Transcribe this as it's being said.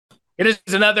It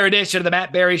is another edition of the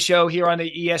Matt Barrie Show here on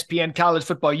the ESPN College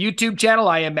Football YouTube channel.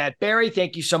 I am Matt Barrie.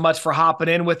 Thank you so much for hopping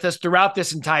in with us throughout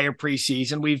this entire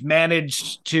preseason. We've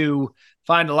managed to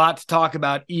find a lot to talk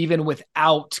about even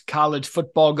without college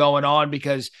football going on,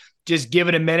 because just give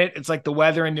it a minute. It's like the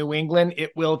weather in New England.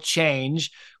 It will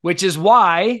change, which is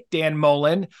why, Dan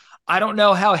Mullen, I don't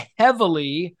know how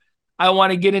heavily I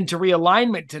want to get into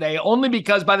realignment today, only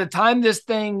because by the time this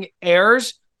thing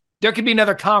airs, there could be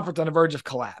another conference on the verge of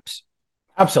collapse.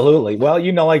 Absolutely. Well,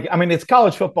 it's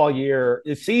college football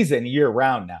season year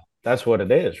round now. That's what it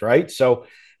is, right? So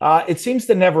it seems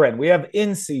to never end. We have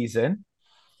in season,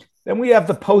 then we have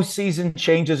the postseason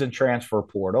changes and transfer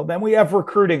portal, then we have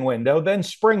recruiting window, then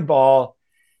spring ball,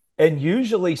 and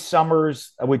usually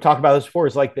summers. We talked about this before.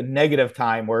 Is like the negative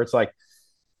time where it's like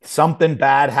something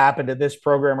bad happened to this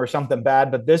program or something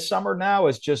bad. But this summer now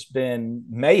has just been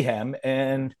mayhem.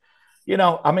 And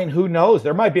who knows?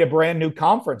 There might be a brand new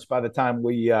conference by the time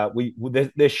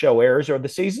this show airs or the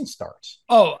season starts.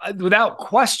 Oh, without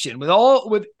question.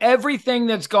 With everything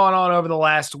that's gone on over the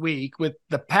last week, with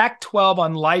the Pac-12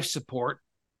 on life support,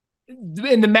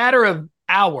 in the matter of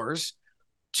hours,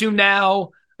 to now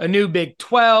a new Big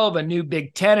 12, a new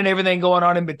Big 10, and everything going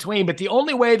on in between. But the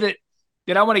only way that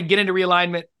I want to get into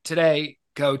realignment today,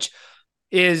 Coach,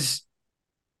 is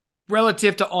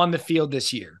relative to on the field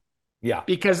this year. Yeah.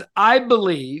 Because I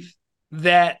believe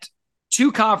that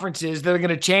two conferences that are going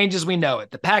to change as we know it.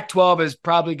 The Pac-12 is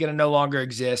probably going to no longer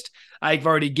exist. I've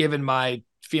already given my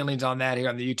feelings on that here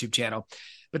on the YouTube channel.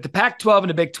 But the Pac-12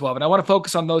 and the Big 12, and I want to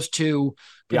focus on those two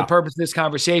for the purpose of this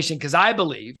conversation, because I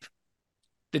believe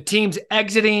the teams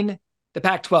exiting the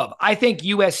Pac-12, I think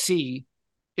USC,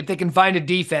 if they can find a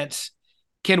defense,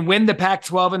 can win the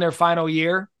Pac-12 in their final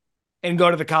year and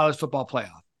go to the college football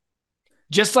playoff.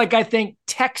 Just like I think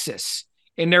Texas,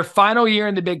 in their final year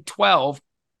in the Big 12,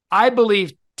 I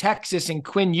believe Texas and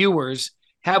Quinn Ewers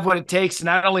have what it takes to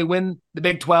not only win the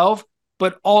Big 12,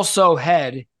 but also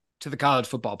head to the college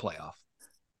football playoff.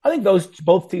 I think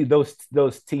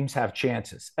those teams have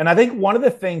chances. And I think one of the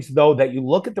things, though, that you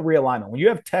look at the realignment, when you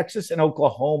have Texas and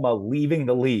Oklahoma leaving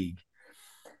the league,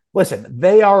 listen,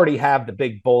 they already have the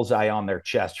big bullseye on their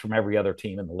chest from every other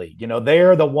team in the league.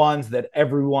 They're the ones that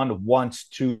everyone wants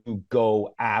to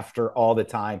go after all the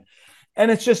time.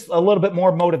 And it's just a little bit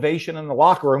more motivation in the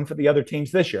locker room for the other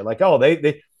teams this year. Like,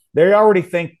 they already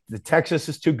think the Texas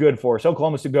is too good for us.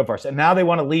 Oklahoma's too good for us. And now they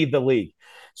want to leave the league.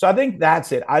 So I think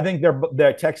that's it. I think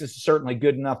Texas is certainly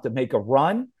good enough to make a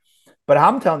run. But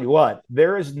I'm telling you what,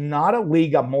 there is not a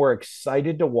league I'm more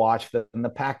excited to watch than the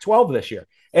Pac-12 this year.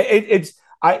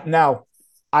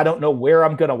 I don't know where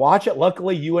I'm going to watch it.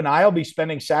 Luckily, you and I will be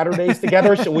spending Saturdays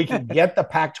together so we can get the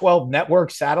Pac-12 network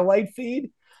satellite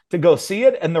feed to go see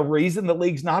it. And the reason the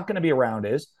league's not going to be around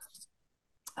is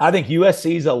I think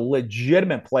USC is a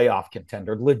legitimate playoff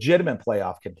contender.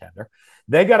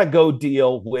 They got to go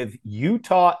deal with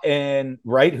Utah and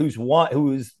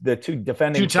who's the two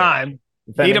defending two-time.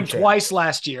 Beat them twice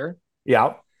last year.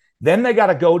 Yeah. Then they got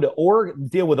to go to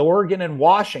deal with Oregon and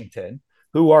Washington,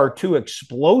 who are two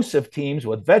explosive teams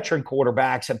with veteran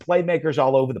quarterbacks and playmakers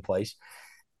all over the place.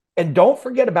 And don't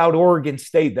forget about Oregon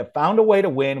State that found a way to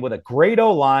win with a great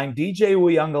O-line, DJ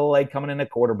Uiagalelei coming in at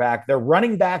quarterback, their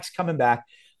running backs coming back.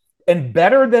 And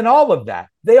better than all of that,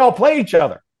 they all play each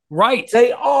other. Right.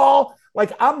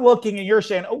 I'm looking and you're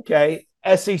saying, okay,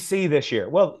 SEC this year.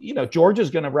 Well,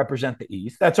 Georgia's going to represent the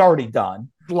East. That's already done.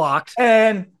 Blocked.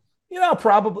 And,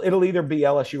 probably it'll either be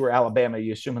LSU or Alabama,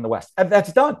 you assume, in the West.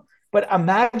 That's done. But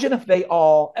imagine if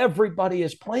everybody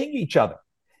is playing each other.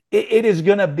 It is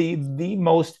going to be the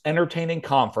most entertaining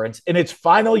conference in its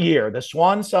final year. The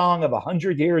swan song of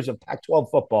 100 years of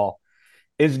Pac-12 football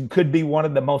could be one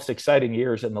of the most exciting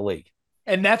years in the league.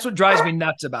 And that's what drives me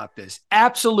nuts about this.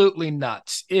 Absolutely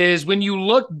nuts is when you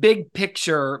look big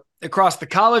picture across the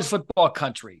college football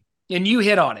country, and you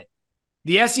hit on it.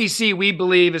 The SEC, we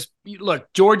believe,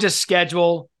 Georgia's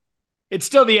schedule, it's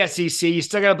still the SEC. You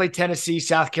still got to play Tennessee,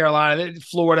 South Carolina,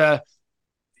 Florida.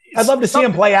 I'd love to see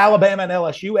them play Alabama and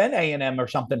LSU and A&M or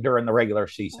something during the regular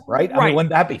season, right? I mean,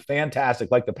 wouldn't that be fantastic?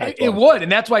 Like the Pac-12. It would,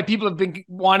 and that's why people have been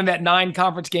wanting that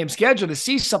 9-conference game schedule to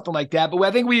see something like that. But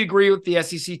I think we agree with the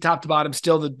SEC top to bottom,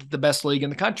 still the best league in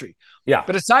the country. Yeah.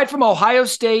 But aside from Ohio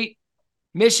State,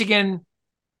 Michigan,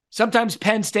 sometimes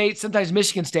Penn State, sometimes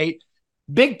Michigan State,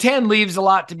 Big Ten leaves a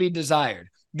lot to be desired.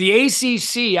 The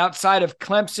ACC, outside of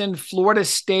Clemson, Florida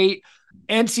State,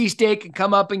 NC State can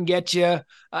come up and get you.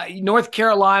 North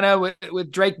Carolina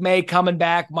with Drake May coming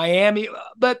back, Miami,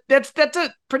 but that's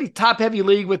a pretty top-heavy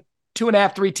league with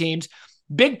 2.5, 3 teams.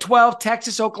 Big 12,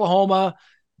 Texas, Oklahoma,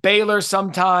 Baylor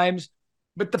sometimes.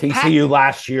 But the Pac, TCU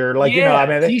last year, like, I yeah,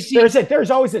 mean, TC,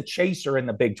 there's always a chaser in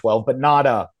the Big 12, but not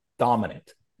a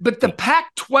dominant but the team.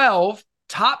 Pac-12,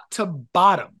 top to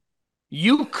bottom,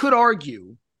 you could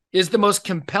argue is the most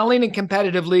compelling and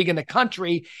competitive league in the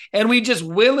country. And we just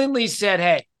willingly said,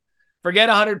 hey, forget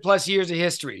 100 plus years of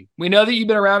history. We know that you've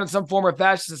been around in some form or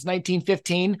fashion since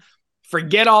 1915.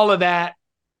 Forget all of that.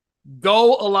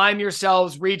 Go align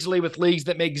yourselves regionally with leagues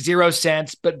that make zero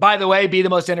sense. But by the way, be the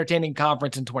most entertaining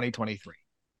conference in 2023.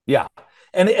 Yeah.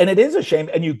 And it is a shame.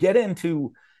 And you get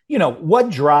into, what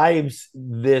drives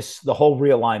the whole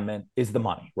realignment is the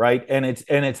money, right? And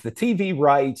it's the TV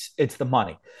rights, it's the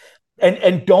money.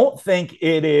 And don't think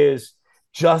it is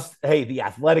just, hey, the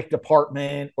athletic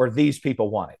department or these people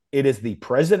want it. It is the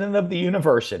president of the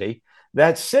university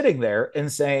that's sitting there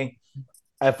and saying,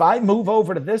 if I move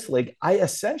over to this league, I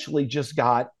essentially just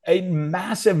got a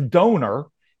massive donor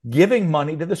giving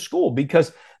money to the school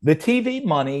because the TV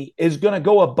money is going to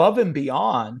go above and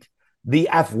beyond the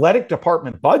athletic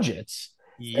department budgets.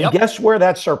 Yep. And guess where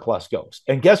that surplus goes?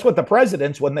 And guess what the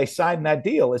presidents, when they sign that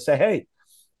deal, is say, hey,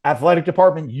 athletic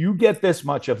department, you get this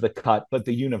much of the cut, but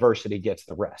the university gets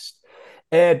the rest.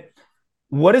 And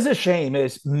what is a shame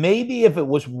is maybe if it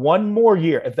was one more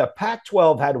year, if the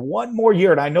Pac-12 had one more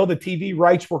year, and I know the TV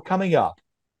rights were coming up,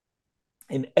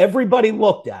 and everybody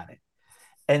looked at it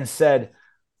and said,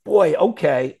 boy,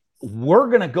 okay, we're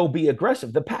going to go be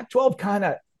aggressive. The Pac-12 kind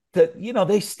of,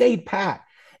 they stayed pat.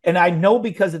 And I know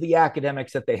because of the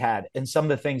academics that they had and some of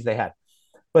the things they had.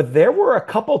 But there were a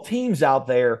couple teams out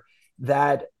there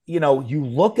that, you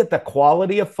look at the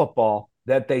quality of football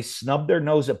that they snubbed their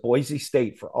nose at Boise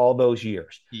State for all those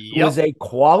years. Yep. It was a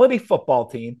quality football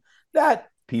team that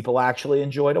people actually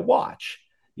enjoy to watch.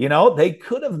 They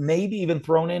could have maybe even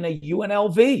thrown in a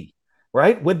UNLV,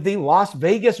 right? With the Las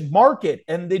Vegas market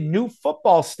and the new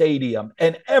football stadium.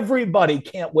 And everybody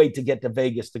can't wait to get to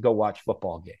Vegas to go watch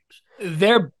football games.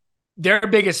 Their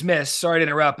biggest miss, sorry to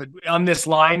interrupt, but on this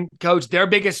line, Coach, their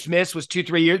biggest miss was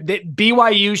 2-3 years.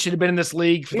 BYU should have been in this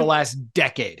league for the last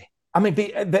decade. I mean,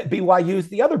 BYU is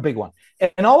the other big one.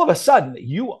 And all of a sudden,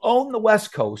 you own the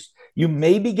West Coast. You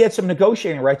maybe get some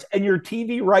negotiating rights, and your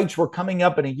TV rights were coming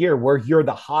up in a year where you're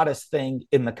the hottest thing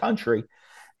in the country.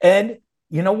 And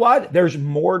you know what? There's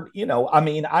more,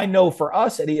 I know for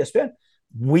us at ESPN,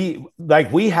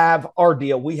 we have our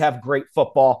deal. We have great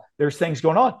football. There's things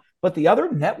going on. But the other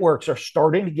networks are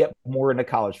starting to get more into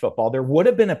college football. There would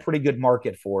have been a pretty good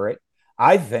market for it,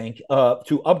 I think,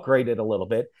 to upgrade it a little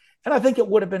bit. And I think it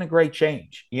would have been a great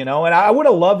change, and I would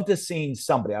have loved to seen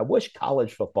somebody. I wish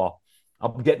college football,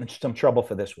 I'm getting in some trouble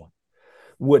for this one,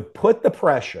 would put the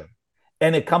pressure,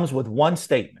 and it comes with one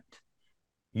statement.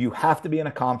 You have to be in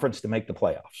a conference to make the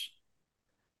playoffs.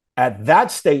 At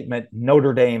that statement,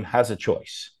 Notre Dame has a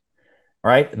choice,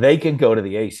 right? They can go to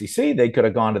the ACC. They could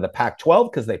have gone to the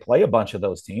Pac-12 because they play a bunch of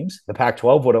those teams. The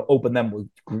Pac-12 would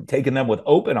have taken them with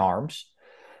open arms.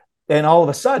 And all of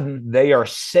a sudden, they are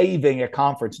saving a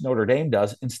conference, Notre Dame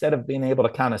does, instead of being able to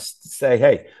kind of say,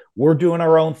 hey, we're doing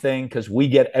our own thing because we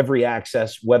get every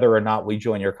access, whether or not we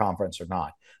join your conference or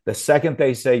not. The second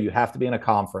they say you have to be in a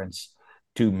conference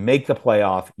to make the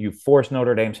playoff, you force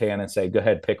Notre Dame's hand and say, go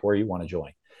ahead, pick where you want to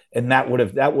join. And that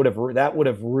would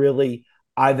have really,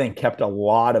 I think, kept a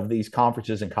lot of these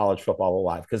conferences in college football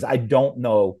alive, because I don't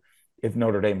know if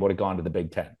Notre Dame would have gone to the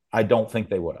Big Ten. I don't think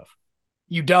they would have.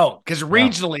 You don't, because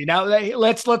regionally, now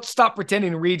let's stop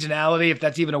pretending regionality, if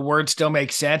that's even a word, still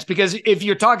makes sense. Because if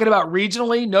you're talking about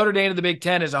regionally, Notre Dame to the Big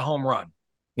Ten is a home run.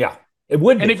 Yeah, it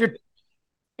would be.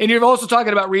 And you're also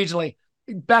talking about regionally,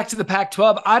 back to the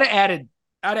Pac-12, I'd have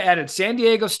added San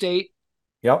Diego State.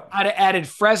 Yep. I'd have added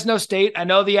Fresno State. I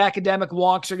know the academic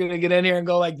wonks are going to get in here and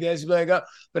go like this, but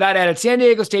I'd added San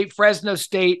Diego State, Fresno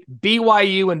State,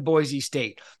 BYU, and Boise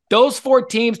State. Those 4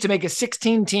 teams to make a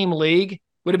 16-team league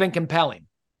would have been compelling.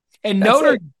 And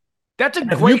that's a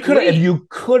great league. If you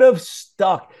could have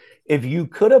stuck, if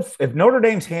Notre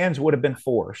Dame's hands would have been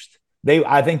forced,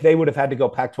 I think they would have had to go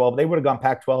Pac-12. They would have gone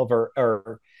Pac-12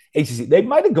 or ACC. They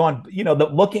might have gone,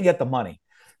 looking at the money.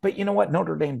 But you know what?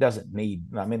 Notre Dame doesn't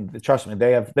need. I mean, trust me,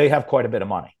 they have quite a bit of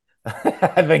money.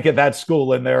 I think at that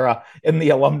school in the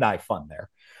alumni fund there,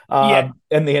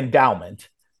 and the endowment.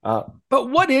 But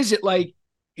what is it like?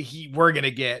 We're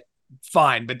gonna get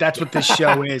fine, but that's what this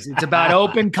show is. It's about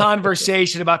open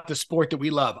conversation about the sport that we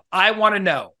love. I want to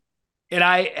know, and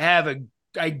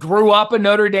I grew up a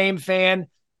Notre Dame fan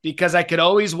because I could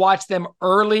always watch them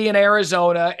early in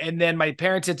Arizona. And then my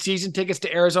parents had season tickets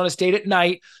to Arizona State at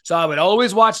night. So I would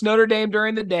always watch Notre Dame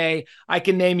during the day. I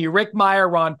can name you Rick Meyer,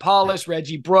 Ron Paulus,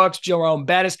 Reggie Brooks, Jerome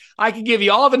Bettis. I can give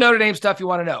you all the Notre Dame stuff you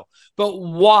want to know. But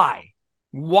why?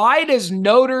 Why does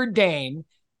Notre Dame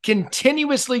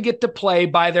continuously get to play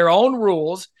by their own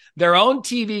rules, their own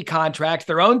TV contracts,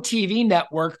 their own TV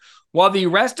network, while the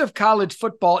rest of college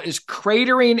football is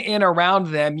cratering in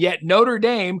around them? Yet Notre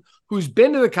Dame, who's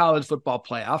been to the college football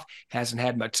playoff, hasn't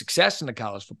had much success in the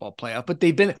college football playoff, but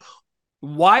they've been.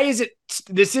 Why is it?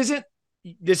 This isn't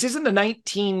the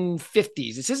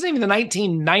 1950s. This isn't even the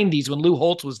 1990s when Lou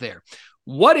Holtz was there.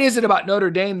 What is it about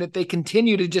Notre Dame that they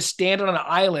continue to just stand on an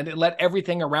island and let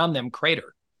everything around them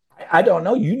crater? I don't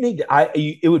know. You need to,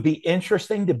 it would be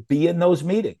interesting to be in those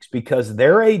meetings because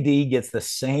their AD gets the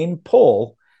same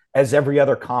pull as every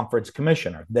other conference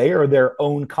commissioner. They are their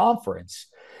own conference.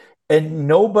 And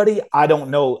nobody, I don't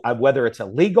know whether it's a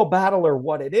legal battle or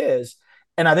what it is.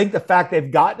 And I think the fact they've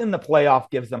gotten in the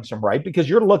playoff gives them some right because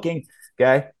you're looking,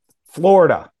 okay,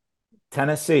 Florida,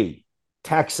 Tennessee,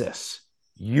 Texas,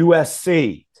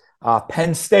 USC,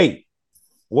 Penn State.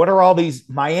 What are all these,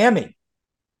 Miami?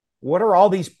 What are all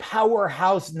these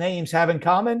powerhouse names have in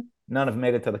common? None have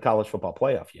made it to the college football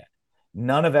playoff yet.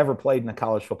 None have ever played in a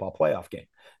college football playoff game.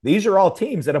 These are all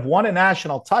teams that have won a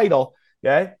national title.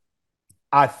 Okay.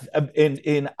 I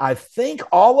think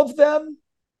all of them,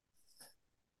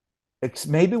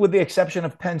 maybe with the exception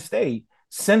of Penn State,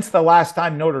 since the last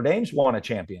time Notre Dame's won a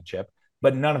championship,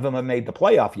 but none of them have made the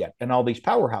playoff yet, and all these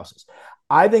powerhouses.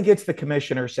 I think it's the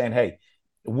commissioner saying, hey,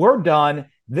 we're done.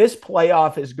 This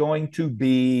playoff is going to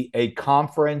be a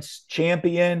conference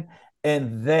champion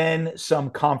and then some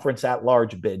conference at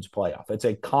large bids playoff. It's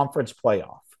a conference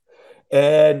playoff.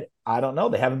 And I don't know.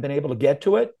 They haven't been able to get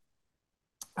to it.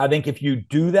 I think if you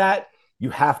do that, you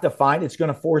have to find, it's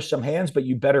going to force some hands, but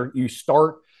you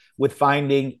start with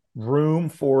finding room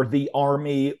for the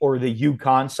Army or the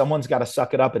UConn. Someone's got to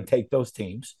suck it up and take those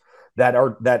teams that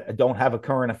don't have a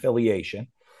current affiliation.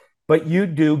 But you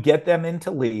do get them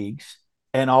into leagues,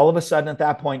 and all of a sudden at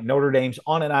that point, Notre Dame's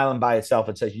on an island by itself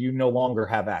and says you no longer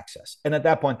have access. And at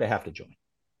that point, they have to join.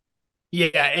 Yeah,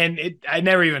 and I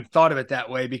never even thought of it that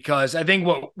way because I think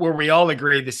where we all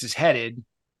agree this is headed,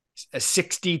 a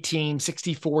 60-team,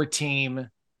 64-team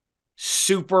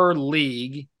super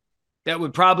league that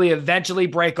would probably eventually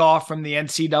break off from the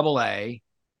NCAA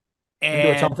And do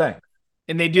its own thing.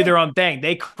 And they do their own thing.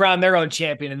 They crown their own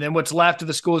champion. And then what's left of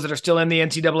the schools that are still in the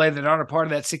NCAA that aren't a part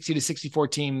of that 60 to 64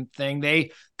 team thing,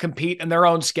 they compete in their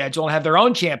own schedule and have their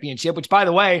own championship, which, by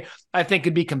the way, I think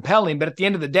could be compelling. But at the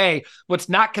end of the day, what's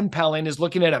not compelling is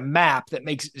looking at a map that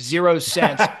makes zero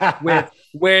sense with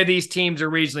where these teams are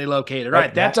regionally located.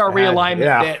 Right. That's our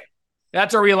realignment bit.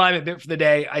 That's our realignment bit for the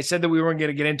day. I said that we weren't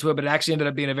going to get into it, but it actually ended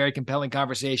up being a very compelling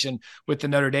conversation with the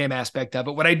Notre Dame aspect of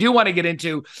it. What I do want to get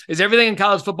into is everything in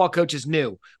college football, coach, is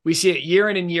new. We see it year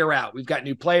in and year out. We've got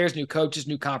new players, new coaches,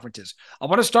 new conferences. I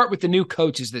want to start with the new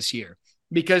coaches this year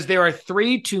because there are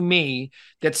three to me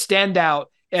that stand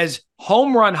out as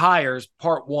home run hires,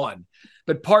 part one.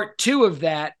 But part two of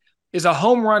that is a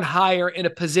home run hire in a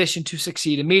position to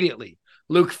succeed immediately.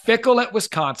 Luke Fickell at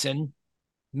Wisconsin,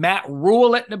 Matt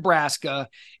Rule at Nebraska,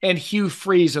 and Hugh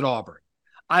Freeze at Auburn.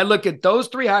 I look at those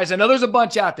three hires. I know there's a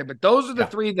bunch out there, but those are the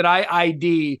three that I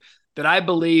ID that I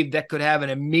believe that could have an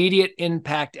immediate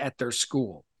impact at their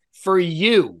school. For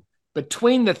you,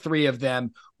 between the three of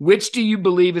them, which do you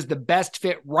believe is the best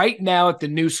fit right now at the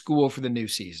new school for the new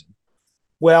season?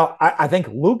 Well, I think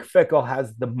Luke Fickell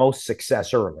has the most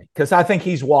success early because I think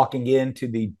he's walking into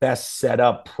the best set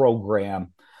up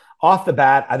program. Off the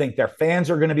bat, I think their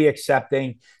fans are going to be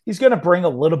accepting. He's going to bring a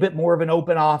little bit more of an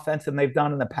open offense than they've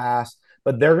done in the past,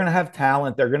 but they're going to have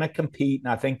talent. They're going to compete,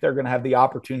 and I think they're going to have the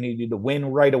opportunity to win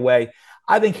right away.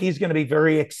 I think he's going to be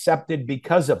very accepted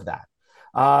because of that.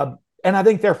 And I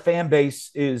think their fan base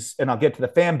is, and I'll get to the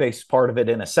fan base part of it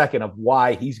in a second of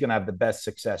why he's going to have the best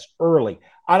success early.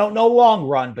 I don't know long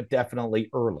run, but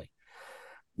definitely early.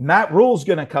 Matt Rule's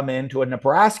going to come into a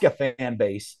Nebraska fan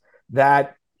base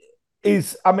that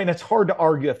is, I mean, it's hard to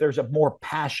argue if there's a more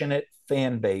passionate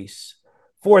fan base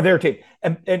for their team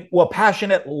and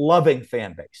passionate, loving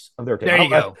fan base of their team. There you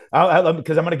go.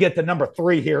 Because I'm going to get to number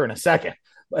three here in a second.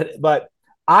 But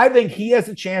I think he has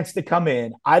a chance to come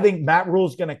in. I think Matt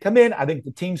Rule's going to come in. I think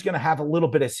the team's going to have a little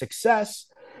bit of success.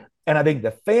 And I think the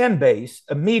fan base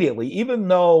immediately, even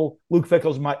though Luke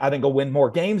Fickell's might, I think, will win more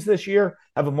games this year,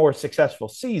 have a more successful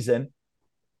season,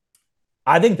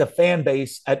 I think the fan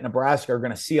base at Nebraska are going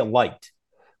to see a light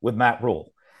with Matt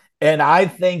Rule. And I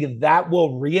think that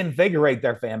will reinvigorate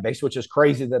their fan base, which is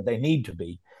crazy that they need to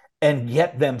be, and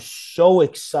get them so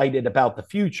excited about the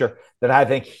future that I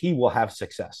think he will have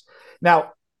success.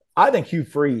 Now, I think Hugh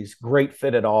Freeze, great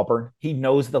fit at Auburn. He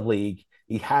knows the league.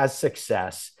 He has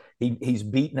success. He's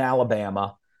beaten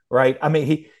Alabama. right? I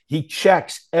mean, he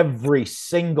checks every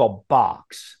single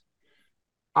box.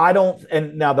 I don't,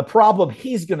 and now the problem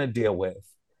he's going to deal with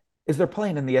is they're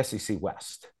playing in the SEC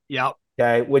West. Yep.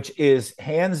 Okay, which is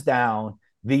hands down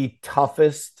the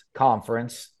toughest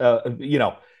conference,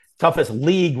 toughest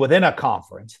league within a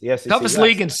conference, the SEC Toughest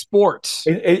league West. in sports.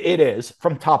 It is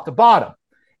from top to bottom.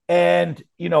 And,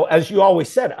 as you always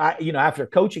said, after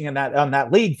coaching on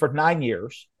that league for 9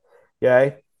 years,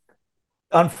 okay,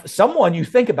 someone you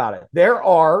think about it, there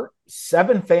are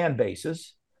 7 fan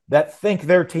bases that think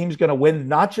their team's going to win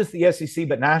not just the SEC,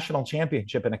 but national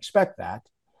championship and expect that.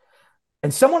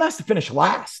 And someone has to finish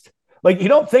last. Like, you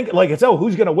don't think like it's,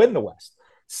 who's going to win the West?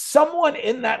 Someone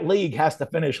in that league has to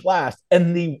finish last.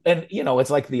 And it's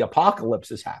like the apocalypse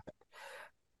has happened.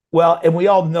 Well, and we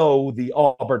all know the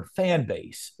Auburn fan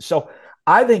base. So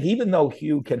I think even though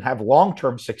Hugh can have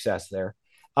long-term success there,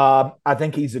 I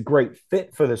think he's a great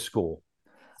fit for the school.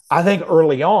 I think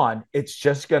early on, it's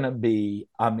just going to be,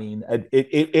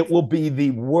 it will be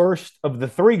the worst of the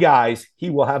 3 guys. He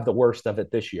will have the worst of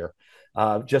it this year,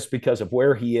 just because of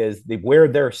where he is, where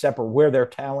they're separate, where their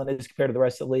talent is compared to the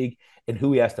rest of the league, and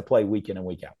who he has to play week in and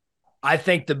week out. I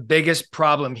think the biggest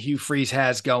problem Hugh Freeze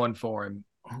has going for him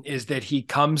is that he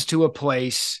comes to a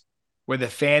place where the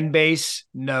fan base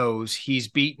knows he's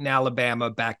beaten Alabama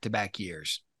back-to-back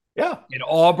years. Yeah. And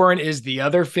Auburn is the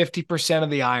other 50% of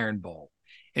the Iron Bowl.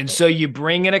 And so you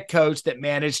bring in a coach that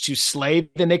managed to slay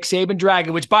the Nick Saban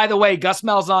Dragon, which, by the way, Gus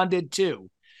Malzahn did too.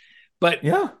 But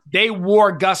they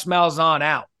wore Gus Malzahn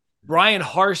out. Brian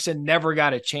Harsin never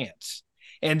got a chance.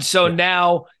 And so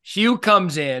now Hugh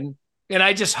comes in, and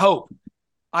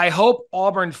I hope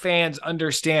Auburn fans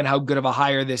understand how good of a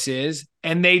hire this is,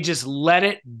 and they just let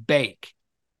it bake.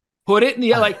 Put it in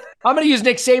the, I'm going to use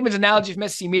Nick Saban's analogy from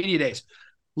SEC Media Days.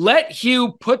 Let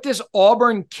Hugh put this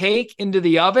Auburn cake into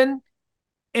the oven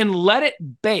and let it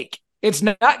bake. It's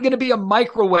not going to be a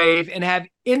microwave and have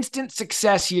instant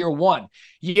success year one.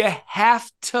 You have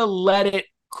to let it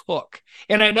cook.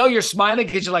 And I know you're smiling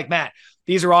because you're like, Matt,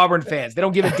 these are Auburn fans. They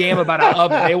don't give a damn about an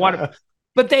oven. They want to,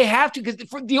 but they have to, because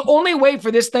the only way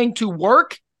for this thing to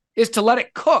work is to let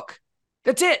it cook.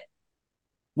 That's it.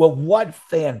 Well, what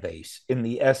fan base in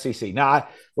the SEC? Now,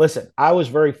 listen, I was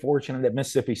very fortunate at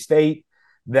Mississippi State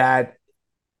that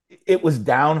it was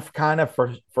down kind of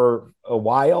for a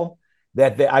while,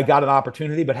 that I got an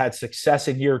opportunity, but had success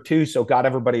in year 2. So got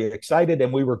everybody excited,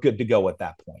 and we were good to go at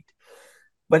that point.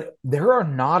 But there are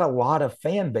not a lot of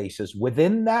fan bases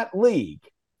within that league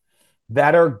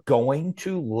that are going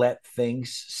to let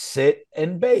things sit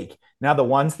and bake. Now, the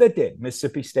ones that did,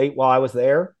 Mississippi State, while I was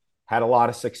there, had a lot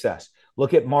of success.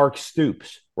 Look at Mark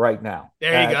Stoops right now.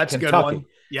 There you go. That's Kentucky. A good one.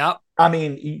 Yep. I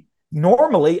mean,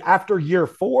 normally after year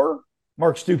 4,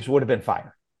 Mark Stoops would have been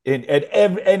fired. At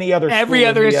every other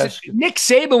Nick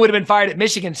Saban would have been fired at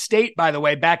Michigan State, by the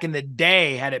way, back in the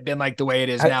day, had it been like the way it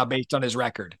is now based on his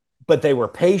record. But they were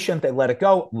patient. They let it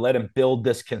go, let him build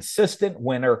this consistent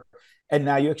winner. And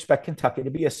now you expect Kentucky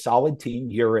to be a solid team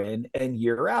year in and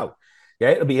year out.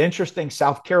 Okay, it'll be interesting.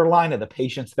 South Carolina, the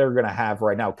patience they're going to have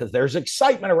right now, because there's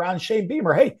excitement around Shane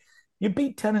Beamer. Hey, you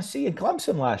beat Tennessee and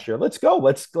Clemson last year. Let's go.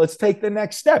 Let's take the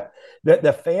next step.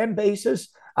 The fan bases,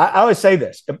 I always say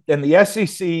this, and the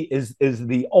SEC is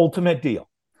the ultimate deal.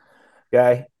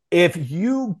 Okay, if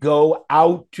you go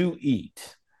out to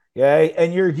eat, okay,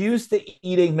 and you're used to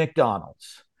eating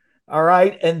McDonald's, all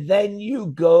right, and then you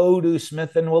go to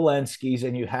Smith and Walensky's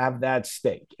and you have that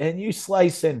steak and you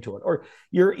slice into it, or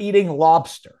you're eating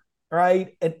lobster,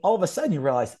 right, and all of a sudden you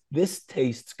realize this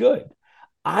tastes good.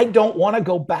 I don't want to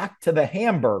go back to the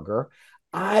hamburger.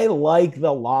 I like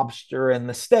the lobster and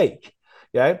the steak.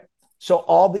 Okay. So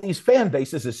all these fan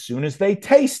bases, as soon as they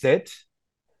taste it,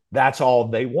 that's all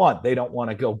they want. They don't want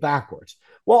to go backwards.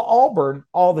 Well, Auburn,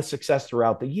 all the success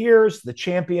throughout the years, the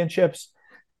championships,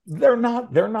 they're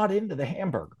not into the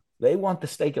hamburger. They want the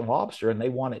steak and lobster, and they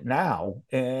want it now,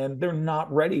 and they're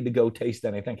not ready to go taste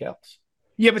anything else.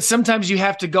 Yeah, but sometimes you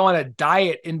have to go on a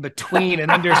diet in between and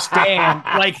understand,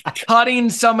 like cutting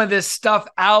some of this stuff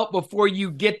out before you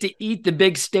get to eat the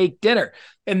big steak dinner.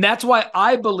 And that's why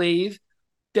I believe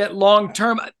that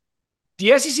long-term,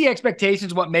 the SEC expectation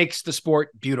is what makes the sport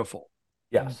beautiful.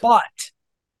 Yes. But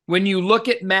when you look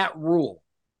at Matt Rule,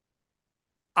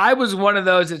 I was one of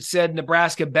those that said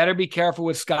Nebraska better be careful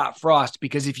with Scott Frost,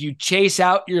 because if you chase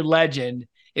out your legend,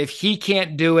 if he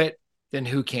can't do it, then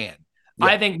who can? Yeah.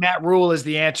 I think Matt Rule is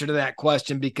the answer to that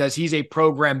question, because he's a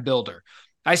program builder.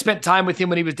 I spent time with him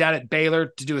when he was down at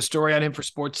Baylor to do a story on him for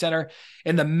SportsCenter,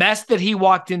 and the mess that he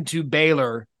walked into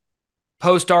Baylor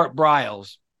post Art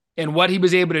Briles and what he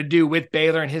was able to do with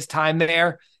Baylor and his time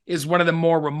there is one of the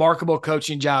more remarkable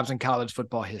coaching jobs in college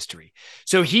football history.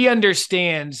 So he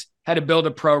understands how to build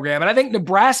a program. And I think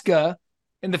Nebraska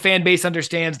and the fan base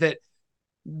understands that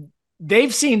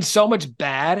they've seen so much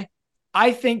bad.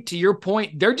 I think, to your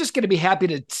point, they're just going to be happy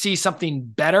to see something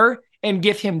better and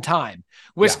give him time.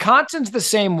 Wisconsin's the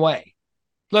same way.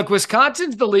 Look,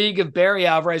 Wisconsin's the league of Barrie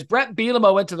Alvarez. Brett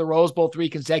Bielema went to the Rose Bowl 3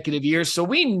 consecutive years, so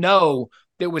we know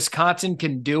that Wisconsin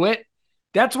can do it.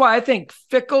 That's why I think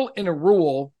Fickell and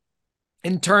Rule,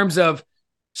 in terms of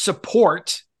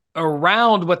support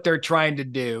around what they're trying to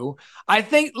do, I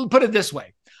think, put it this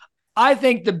way, I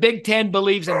think the Big Ten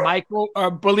believes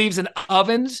in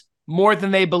ovens more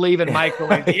than they believe in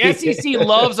microwaves. The SEC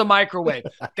loves a microwave.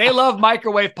 They love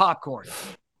microwave popcorn.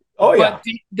 Oh, yeah.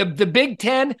 But the Big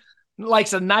Ten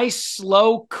likes a nice,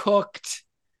 slow-cooked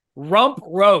rump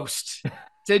roast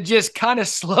to just kind of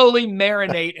slowly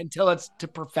marinate until it's to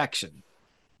perfection.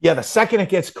 Yeah, the second it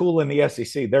gets cool in the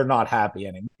SEC, they're not happy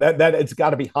anymore. That it's got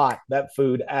to be hot, that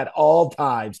food, at all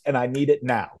times, and I need it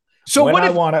now. So when I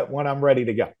want it, when I'm ready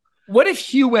to go. What if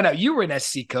Hugh went up? You were an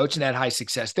SC coach and had high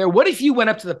success there. What if you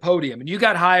went up to the podium and you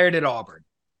got hired at Auburn,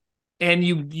 and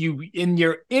you in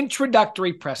your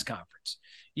introductory press conference,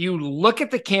 you look at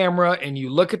the camera and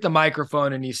you look at the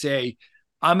microphone and you say,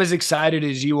 I'm as excited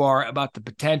as you are about the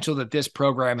potential that this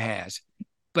program has,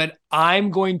 but I'm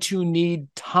going to need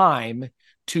time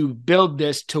to build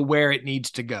this to where it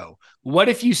needs to go. What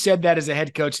if you said that as a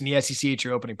head coach in the SEC at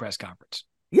your opening press conference?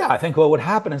 Yeah, I think what would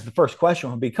happen is the first question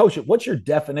would be, Coach, what's your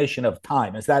definition of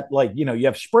time? Is that like, you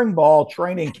have spring ball,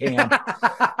 training camp?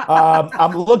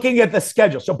 I'm looking at the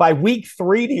schedule. So by week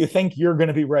 3, do you think you're going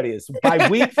to be ready? Is by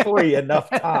week 3 enough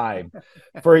time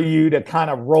for you to kind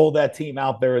of roll that team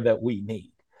out there that we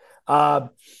need?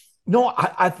 No,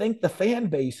 I think the fan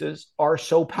bases are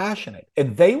so passionate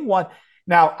and they want.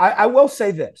 Now, I will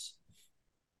say this.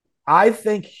 I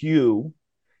think Hugh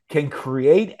can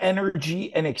create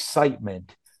energy and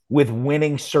excitement with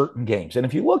winning certain games. And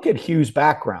if you look at Hugh's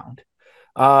background,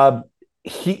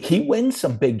 he wins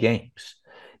some big games.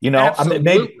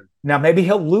 Maybe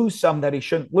he'll lose some that he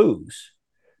shouldn't lose,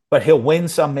 but he'll win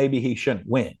some maybe he shouldn't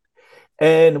win.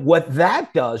 And what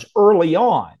that does early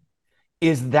on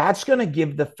is that's going to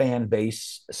give the fan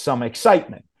base some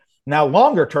excitement. Now,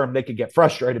 longer term, they could get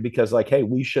frustrated because, like, hey,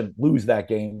 we shouldn't lose that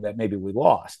game that maybe we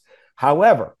lost.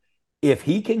 However, if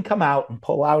he can come out and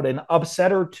pull out an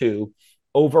upset or two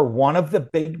over one of the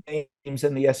big games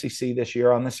in the SEC this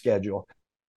year on the schedule,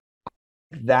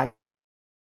 that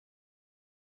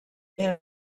is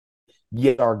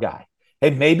our guy.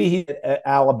 Hey, maybe he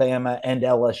Alabama and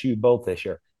LSU both this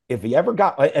year. If he ever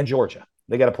got, and Georgia,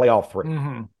 they got to play all 3.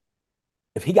 Mm-hmm.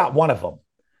 If he got one of them,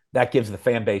 that gives the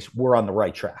fan base, we're on the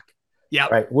right track. Yeah.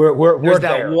 Right. We're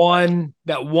that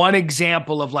one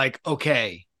example of like,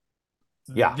 okay,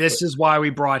 yeah, this is why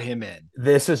we brought him in.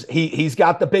 This is he's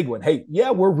got the big one. Hey,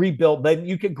 yeah, we're rebuild. Then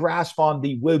you can grasp on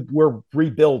we're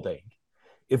rebuilding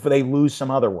if they lose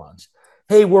some other ones.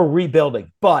 Hey, we're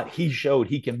rebuilding, but he showed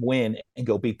he can win and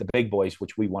go beat the big boys,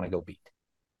 which we want to go beat.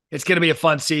 It's going to be a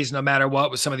fun season no matter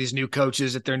what with some of these new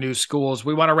coaches at their new schools.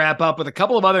 We want to wrap up with a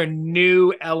couple of other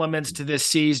new elements to this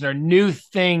season or new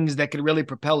things that could really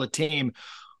propel a team.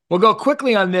 We'll go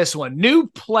quickly on this one. New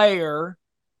player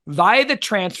via the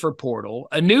transfer portal,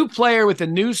 a new player with a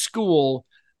new school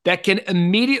that can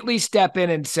immediately step in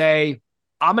and say,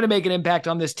 I'm going to make an impact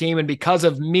on this team, and because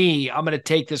of me, I'm going to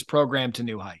take this program to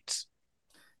new heights.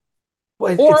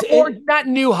 Well, or not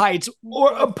new heights.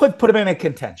 Or put them in a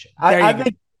contention.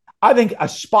 I think a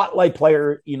spotlight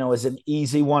player, is an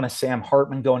easy one. A Sam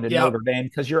Hartman going to Notre Dame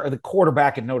because you're the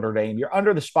quarterback at Notre Dame. You're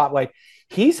under the spotlight.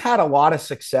 He's had a lot of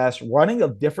success running a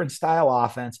different style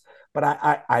offense, but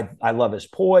I love his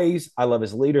poise. I love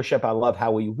his leadership. I love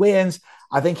how he wins.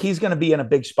 I think he's going to be in a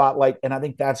big spotlight, and I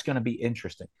think that's going to be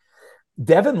interesting.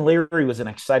 Devin Leary was an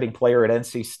exciting player at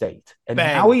NC State, and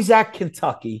now he's at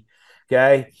Kentucky.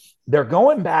 Okay, they're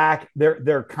going back.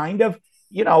 They're kind of,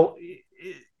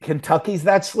 Kentucky's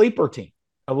that sleeper team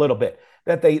a little bit,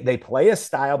 that they play a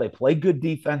style. They play good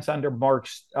defense under Mark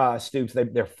Stoops.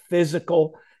 They're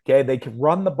physical. Okay. They can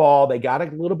run the ball. They got a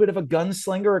little bit of a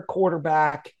gunslinger at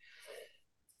quarterback.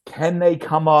 Can they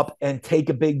come up and take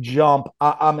a big jump?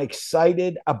 I'm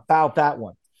excited about that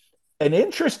one. An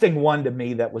interesting one to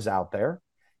me that was out there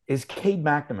is Cade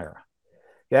McNamara.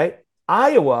 Okay.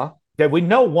 Iowa, that we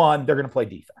know they're going to play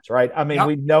defense, right? I mean,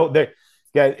 we know that.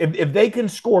 Yeah, if they can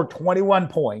score 21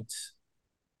 points,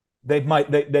 they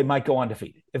might go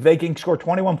undefeated. If they can score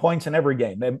 21 points in every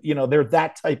game, they're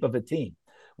that type of a team.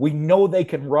 We know they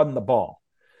can run the ball.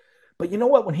 But you know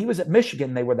what? When he was at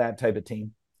Michigan, they were that type of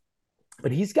team.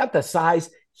 But he's got the size.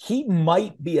 he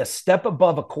might be a step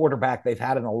above a quarterback they've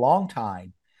had in a long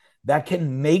time that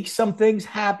can make some things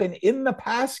happen in the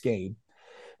pass game,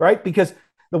 right? Because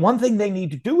the one thing they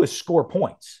need to do is score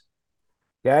points.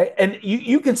 Okay. And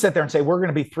you can sit there and say, we're going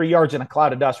to be 3 yards in a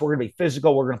cloud of dust. We're going to be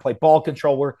physical. We're going to play ball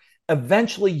control.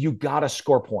 Eventually you got to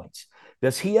score points.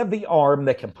 Does he have the arm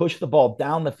that can push the ball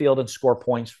down the field and score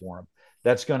points for him?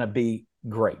 That's going to be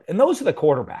great. And those are the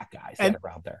quarterback guys that are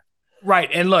out there. Right.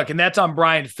 And look, and that's on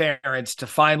Brian Ferentz to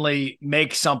finally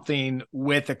make something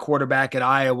with a quarterback at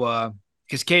Iowa,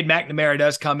 because Cade McNamara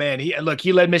does come in. He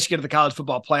led Michigan to the college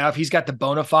football playoff. He's got the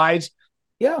bona fides.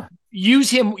 Yeah.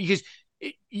 Use him, because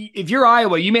if you're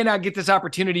Iowa, you may not get this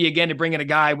opportunity again to bring in a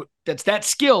guy that's that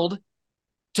skilled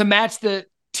to match the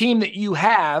team that you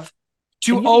have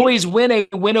to always win a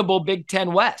winnable Big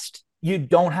Ten West. You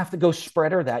don't have to go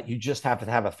spreader that. You just have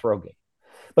to have a throw game.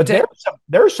 But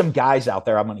there are some guys out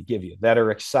there I'm going to give you that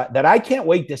are excited, that I can't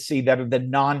wait to see, that are the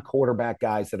non-quarterback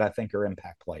guys that I think are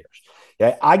impact players.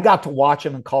 Yeah, I got to watch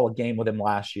him and call a game with him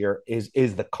last year. Is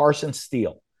the Carson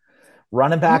Steele,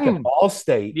 running back at Ball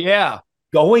State,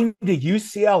 going to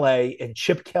UCLA and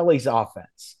Chip Kelly's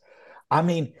offense. I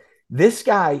mean, this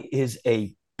guy is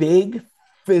a big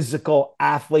physical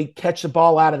athlete, catch the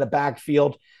ball out of the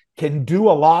backfield, can do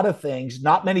a lot of things.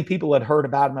 Not many people had heard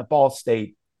about him at Ball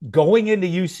State. Going into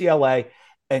UCLA,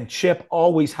 and Chip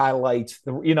always highlights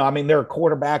they're a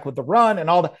quarterback with the run and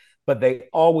all that, but they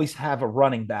always have a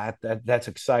running back that's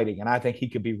exciting. And I think he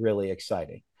could be really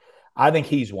exciting. I think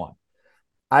he's one.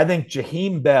 I think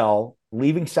Jaheim Bell,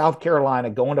 leaving South Carolina,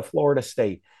 going to Florida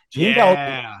State.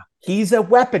 Bell, he's a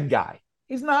weapon guy.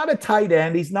 He's not a tight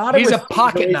end. He's a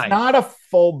pocket knife. He's not a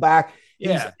fullback.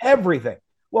 He's everything.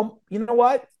 Well, you know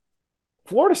what?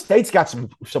 Florida State's got some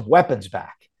weapons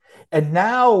back. And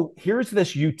now here's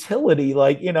this utility,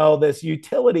 this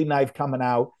utility knife coming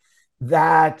out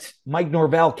that Mike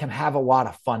Norvell can have a lot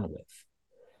of fun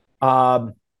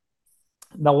with.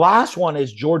 The last one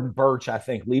is Jordan Birch, I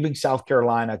think, leaving South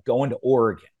Carolina, going to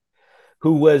Oregon,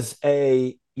 who was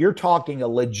you're talking a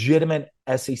legitimate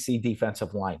SEC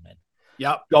defensive lineman.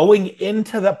 Yep. Going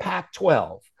into the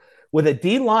Pac-12 with a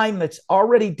D-line that's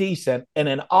already decent and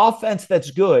an offense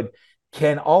that's good,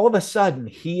 can all of a sudden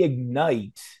he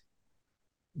ignite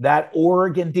that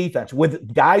Oregon defense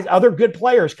with guys, other good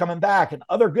players coming back and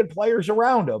other good players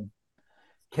around them?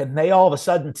 Can they all of a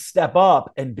sudden step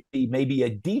up and be maybe a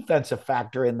defensive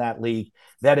factor in that league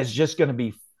that is just going to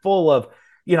be full of,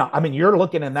 you're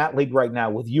looking in that league right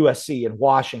now with USC and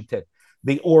Washington,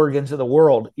 the Oregons of the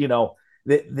world,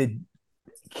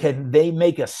 can they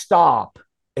make a stop,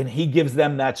 and he gives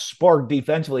them that spark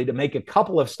defensively to make a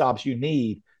couple of stops you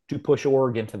need to push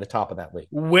Oregon to the top of that league.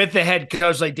 With a head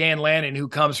coach like Dan Lannon, who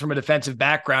comes from a defensive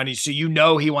background, so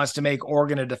he wants to make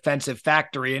Oregon a defensive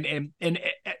factory. And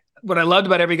what I loved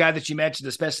about every guy that you mentioned,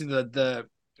 especially the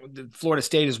Florida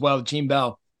State as well, Jaheim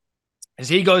Bell, is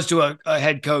he goes to a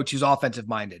head coach who's offensive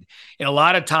minded. And a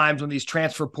lot of times when these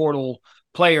transfer portal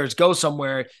players go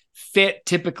somewhere, fit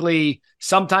typically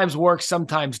sometimes works,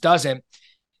 sometimes doesn't.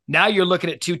 Now you're looking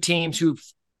at two teams who've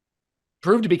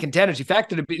proved to be contenders,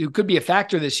 who could be a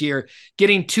factor this year,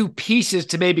 getting two pieces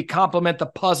to maybe complement the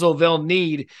puzzle they'll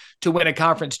need to win a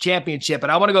conference championship.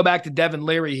 And I want to go back to Devin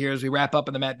Leary here as we wrap up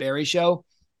in the Matt Barrie Show.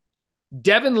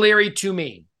 Devin Leary, to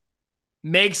me,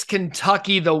 makes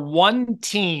Kentucky the one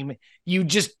team you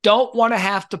just don't want to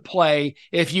have to play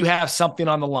if you have something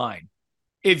on the line.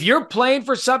 If you're playing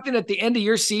for something at the end of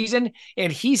your season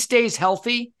and he stays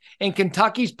healthy and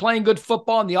Kentucky's playing good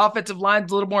football and the offensive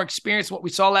line's a little more experienced than what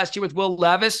we saw last year with Will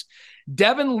Levis,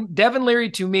 Devin Leary,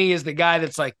 to me, is the guy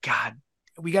that's like, God,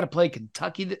 we got to play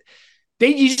Kentucky.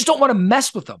 You just don't want to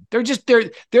mess with them. They're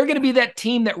going to be that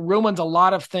team that ruins a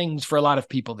lot of things for a lot of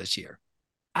people this year.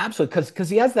 Absolutely, because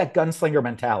he has that gunslinger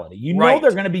mentality. Know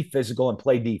they're going to be physical and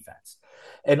play defense.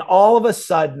 And all of a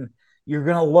sudden, you're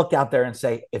going to look out there and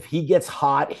say, if he gets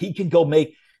hot, he can go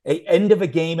make an end of a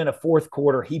game in a fourth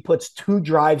quarter. He puts two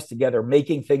drives together,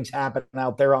 making things happen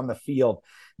out there on the field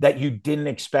that you didn't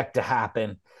expect to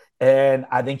happen. And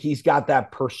I think he's got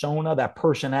that persona, that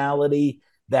personality,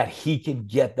 that he can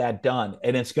get that done.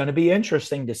 And it's going to be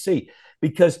interesting to see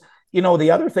because,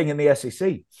 the other thing in the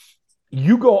SEC,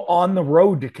 you go on the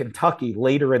road to Kentucky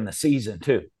later in the season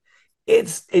too.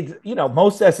 It's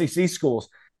most SEC schools,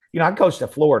 I coached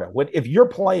at Florida. If you're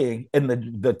playing and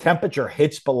the temperature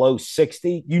hits below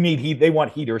 60, you need heat. They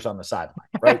want heaters on the sideline,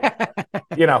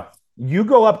 right? You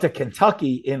go up to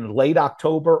Kentucky in late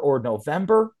October or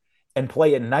November and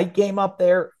play a night game up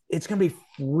there, it's going to be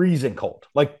freezing cold,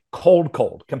 like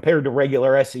cold compared to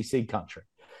regular SEC country.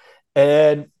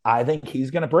 And I think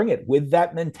he's going to bring it with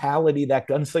that mentality, that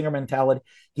gunslinger mentality.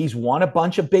 He's won a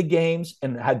bunch of big games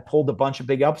and had pulled a bunch of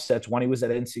big upsets when he was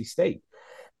at NC State.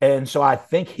 And so I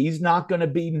think he's not going to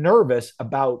be nervous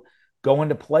about going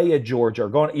to play at Georgia or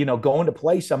going to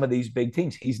play some of these big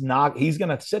teams. He's going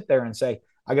to sit there and say,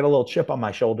 I got a little chip on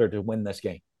my shoulder to win this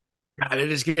game. God,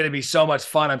 it is going to be so much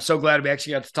fun. I'm so glad we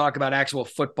actually got to talk about actual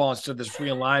football instead of this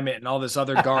realignment and all this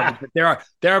other garbage. But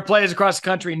there are players across the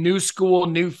country, new school,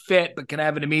 new fit, but can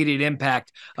have an immediate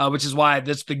impact, which is why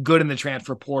that's the good in the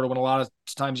transfer portal when a lot of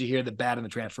times you hear the bad in the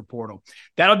transfer portal.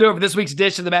 That'll do it for this week's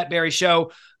edition of the Matt Barrie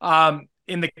Show.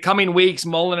 In the coming weeks,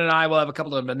 Mullen and I will have a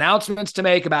couple of announcements to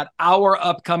make about our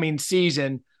upcoming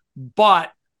season,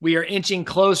 but we are inching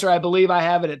closer. I believe I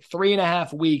have it at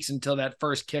 3.5 weeks until that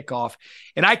first kickoff.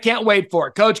 And I can't wait for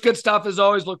it. Coach, good stuff as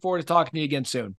always. Look forward to talking to you again soon.